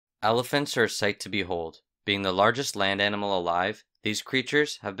Elephants are a sight to behold. Being the largest land animal alive, these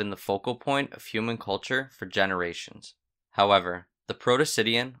creatures have been the focal point of human culture for generations. However, the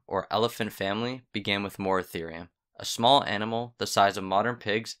Proboscidean, or elephant family, began with Moeritherium, a small animal the size of modern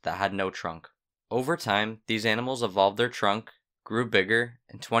pigs that had no trunk. Over time, these animals evolved their trunk, grew bigger,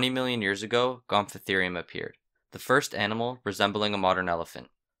 and 20 million years ago, Gomphotherium appeared, the first animal resembling a modern elephant.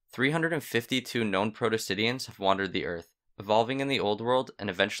 352 known Proboscideans have wandered the Earth, evolving in the Old World and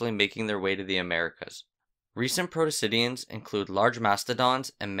eventually making their way to the Americas. Recent Proboscideans include large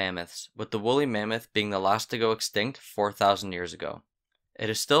mastodons and mammoths, with the woolly mammoth being the last to go extinct 4,000 years ago. It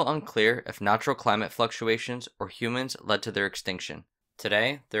is still unclear if natural climate fluctuations or humans led to their extinction.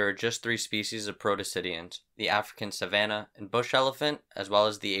 Today, there are just 3 species of Proboscideans: the African savanna and bush elephant, as well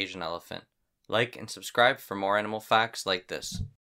as the Asian elephant. Like and subscribe for more animal facts like this.